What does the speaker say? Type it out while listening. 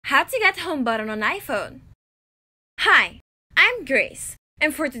How to get home button on iPhone. Hi, I'm Grace,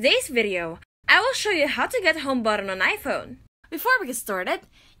 and for today's video, I will show you how to get home button on iPhone. Before we get started,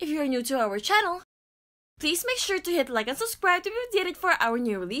 if you're new to our channel, please make sure to hit like and subscribe to be updated for our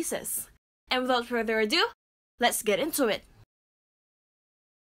new releases. And without further ado, let's get into it.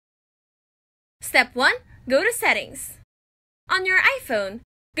 Step 1. Go to Settings. On your iPhone,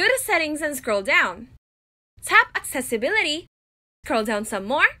 go to Settings and scroll down. Tap Accessibility, scroll down some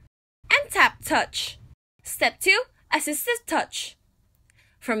more, and tap Touch. Step 2. Assistive Touch.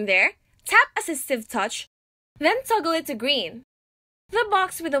 From there, tap Assistive Touch, then toggle it to green. The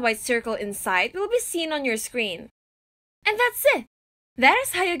box with the white circle inside will be seen on your screen. And that's it! That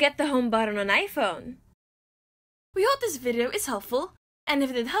is how you get the home button on iPhone. We hope this video is helpful, and if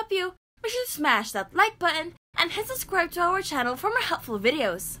it did help you, be sure to smash that like button and hit subscribe to our channel for more helpful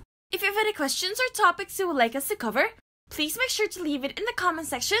videos. If you have any questions or topics you would like us to cover, please make sure to leave it in the comment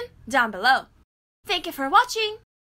section down below. Thank you for watching!